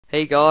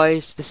Hey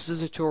guys, this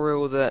is a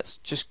tutorial that's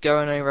just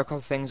going over a couple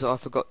of things that I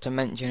forgot to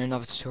mention in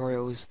other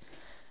tutorials,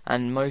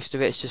 and most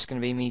of it's just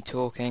going to be me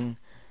talking,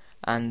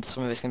 and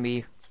some of it's going to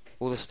be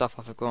all the stuff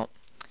I forgot.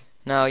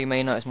 Now you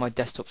may notice my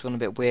desktop's gone a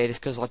bit weird. It's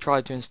because I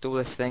tried to install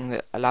this thing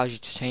that allows you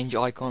to change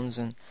icons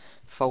and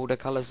folder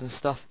colours and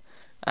stuff,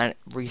 and it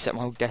reset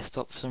my whole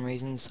desktop for some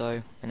reason.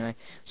 So anyway,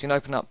 just going to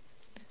open up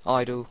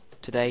Idle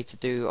today to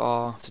do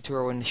our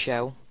tutorial in the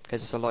shell,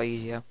 because it's a lot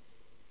easier.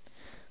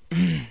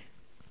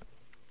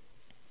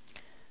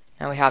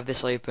 Now we have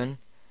this open.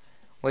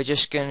 I'm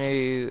just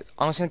going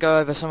to go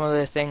over some of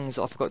the things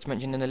I forgot to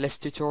mention in the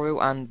list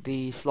tutorial and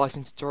the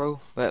slicing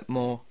tutorial, but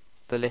more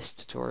the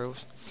list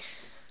tutorials.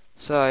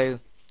 So,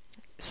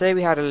 say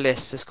we had a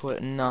list, let's call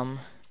it num,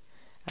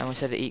 and we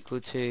set it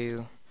equal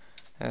to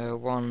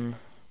 1,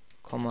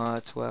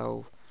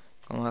 12,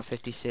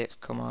 56,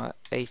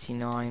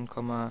 89,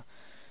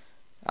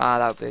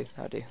 that'll do.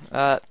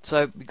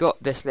 So we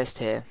got this list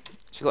here.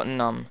 So we got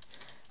num,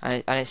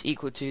 and it's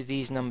equal to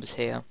these numbers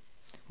here.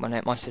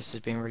 My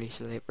sister's being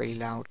really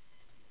loud.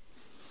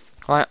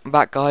 Right, I'm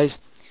back, guys.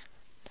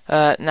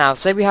 Now,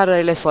 say we had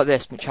a list like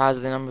this, which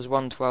has the numbers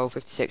 1, 12,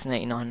 56, and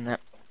 89 in it.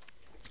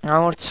 Now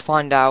I wanted to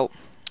find out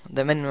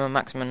the minimum and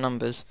maximum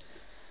numbers.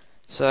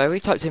 So we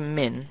typed in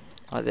min,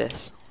 like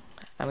this,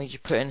 and we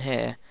just put in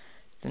here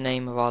the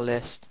name of our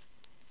list.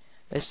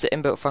 This is the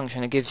inbuilt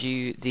function. It gives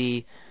you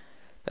the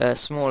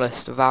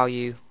smallest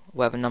value,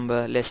 whatever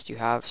number list you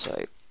have.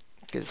 So,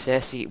 give this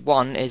here. See,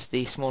 1 is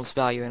the smallest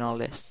value in our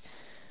list.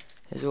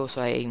 There's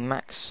also a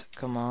max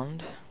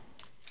command,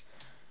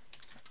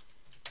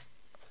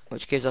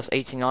 which gives us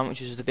 89,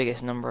 which is the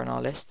biggest number in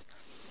our list.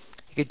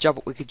 We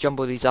could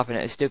jumble these up and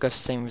it still gives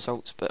the same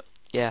results, but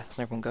yeah, there's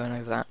no point going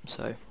over that.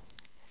 So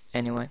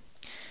anyway,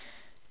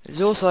 there's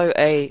also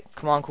a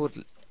command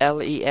called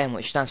len,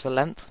 which stands for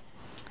length.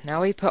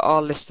 Now we put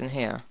our list in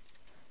here.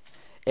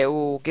 It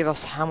will give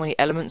us how many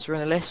elements are in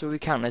the list. Where we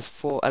count, there's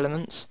 4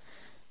 elements,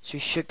 so we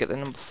should get the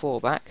number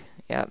 4 back.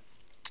 Yeah.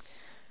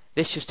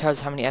 This just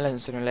tells how many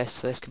elements are in a list,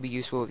 so this could be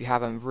useful if you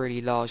have a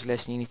really large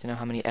list and you need to know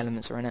how many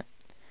elements are in it.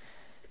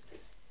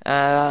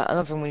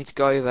 Another thing we need to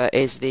go over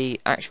is the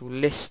actual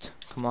list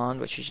command,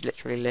 which is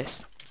literally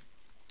list.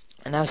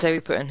 And now say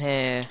we put in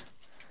here,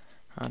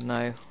 I don't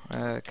know,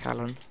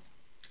 Callan.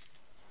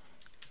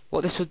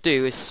 What this will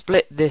do is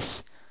split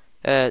this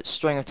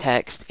string of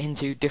text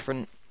into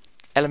different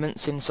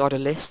elements inside a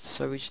list.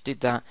 So we just did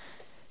that.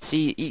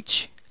 See,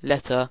 each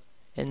letter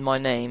in my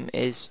name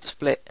is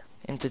split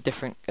into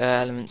different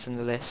elements in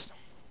the list,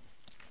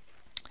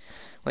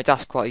 which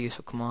that's quite a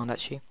useful command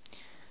actually.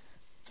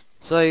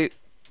 So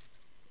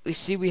we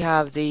see we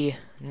have the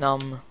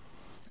num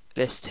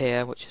list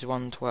here, which is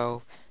 1,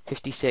 12,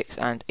 56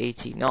 and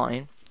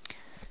 89.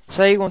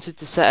 Say you wanted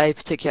to set a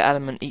particular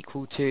element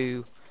equal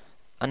to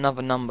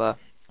another number.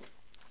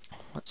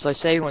 So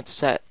say you want to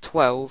set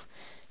 12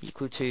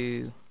 equal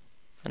to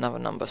another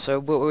number. So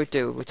what we would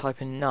do, we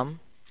type in num.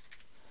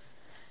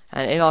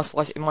 And in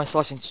my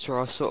slicing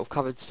tutorial, I sort of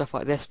covered stuff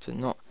like this, but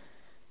not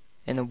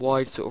in a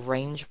wide sort of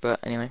range. But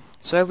anyway,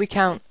 so if we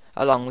count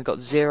along, we got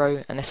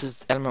 0, and this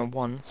is element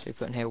 1, so we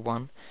put in here 1.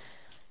 And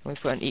we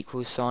put an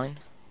equals sign,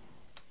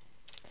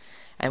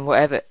 and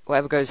whatever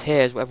goes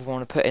here is whatever we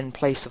want to put in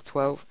place of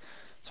 12.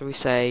 So we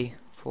say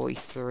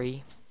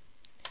 43.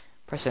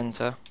 Press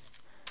enter,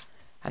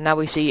 and now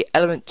we see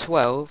element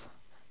 12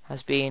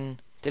 has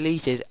been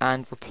deleted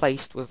and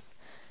replaced with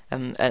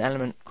an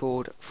element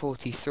called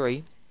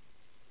 43.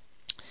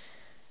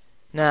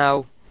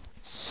 Now,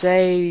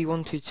 say you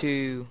wanted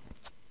to,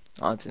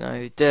 I don't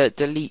know,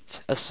 delete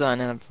a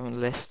certain element from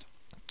the list.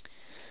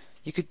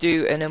 You could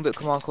do an inbuilt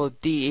command called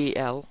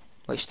del,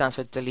 which stands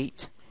for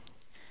delete.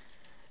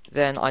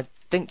 Then I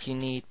think you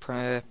need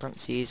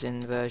parentheses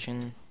in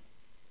versions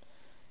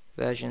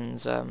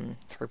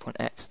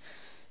 3.x.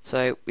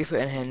 So we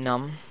put in here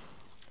num,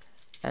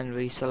 and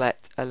we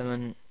select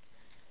element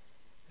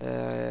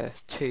 2,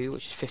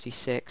 which is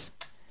 56.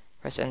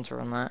 Press enter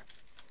on that.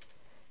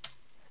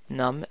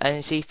 Num, and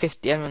you see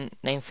element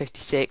name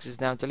 56 is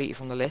now deleted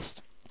from the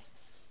list.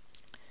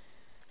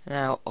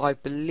 Now I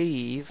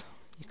believe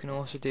you can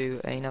also do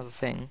another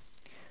thing,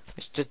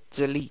 which is to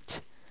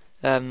delete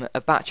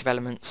a batch of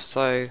elements.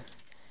 So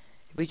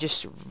if we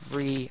just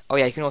you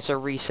can also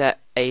reset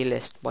a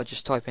list by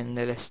just typing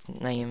the list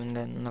name and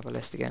then another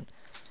list again.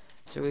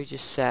 So we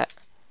just set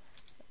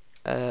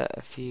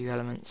a few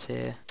elements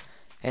here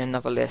in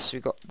another list. So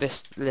we've got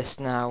this list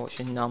now, which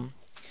is num,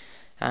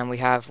 and we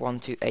have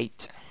 1, 2,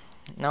 8.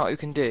 Now what we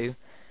can do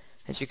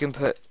is we can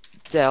put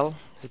del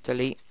for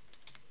delete,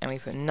 and we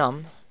put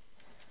num,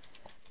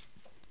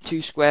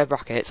 2 square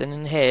brackets, and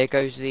in here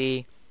goes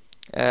the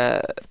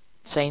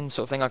same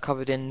sort of thing I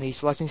covered in the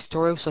slicing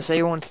tutorial. So say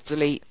you want to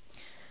delete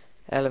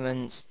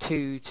elements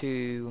 2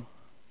 to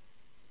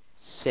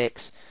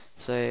 6,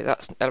 so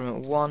that's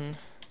element 1,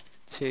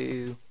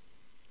 2,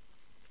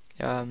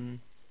 5,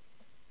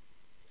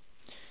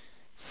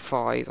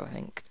 I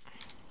think.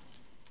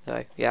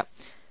 So yeah,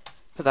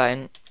 put that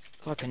in,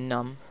 type in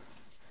num,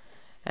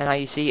 and now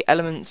you see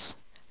elements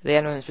the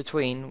elements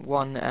between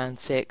 1 and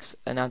 6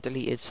 are now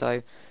deleted,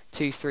 so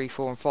 2, 3,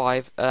 4 and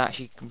 5 are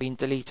actually being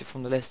deleted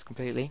from the list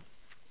completely.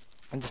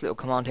 And this little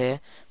command here,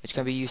 which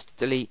can be used to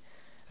delete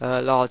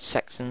large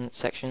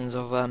sections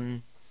of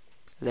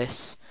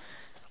lists.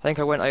 I think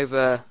I went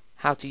over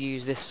how to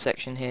use this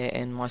section here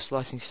in my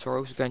slicing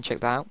tutorial, so go and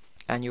check that out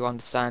and you'll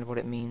understand what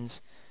it means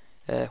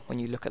when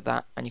you look at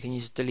that, and you can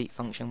use the delete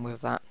function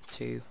with that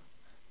to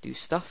do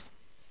stuff.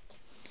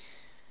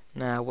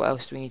 Now what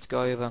else do we need to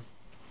go over?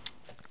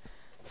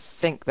 I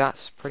think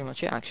that's pretty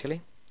much it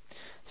actually.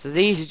 So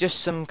these are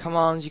just some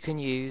commands you can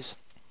use,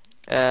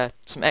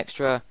 some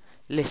extra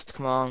list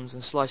commands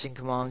and slicing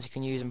commands you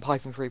can use in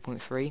Python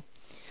 3.3.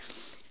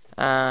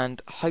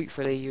 And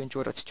hopefully you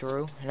enjoyed that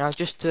tutorial. Now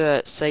just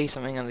to say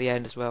something at the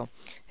end as well,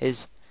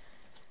 is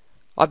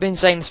I've been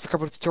saying this for a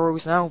couple of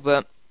tutorials now,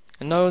 but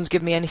no one's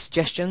given me any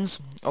suggestions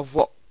of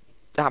what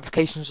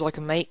applications I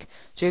can make.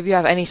 So if you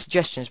have any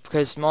suggestions,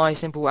 because my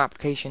simple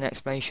application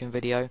explanation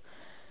video,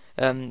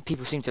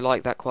 people seem to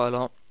like that quite a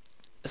lot.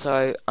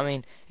 So I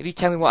mean, if you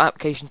tell me what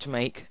application to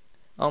make,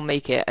 I'll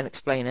make it and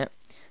explain it,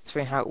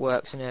 explain how it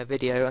works in a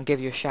video, and give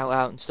you a shout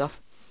out and stuff.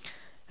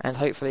 And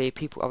hopefully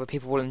other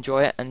people will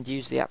enjoy it and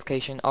use the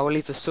application. I will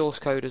leave the source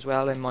code as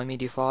well in my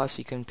media file so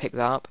you can pick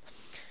that up.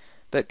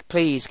 But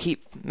please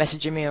keep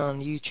messaging me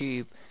on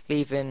YouTube,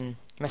 leaving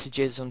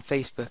messages on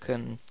Facebook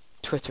and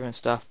Twitter and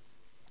stuff,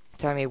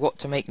 telling me what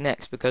to make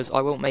next, because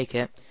I won't make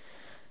it,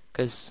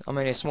 because I'm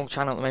only a small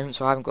channel at the moment,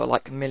 so I haven't got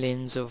like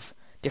millions of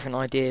different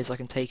ideas I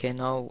can take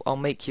in. I'll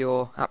make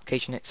your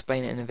application,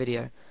 explain it in a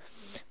video.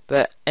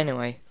 But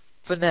anyway,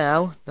 for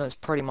now that's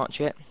pretty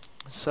much it.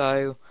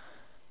 So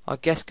I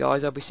guess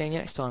guys, I'll be seeing you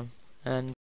next time, and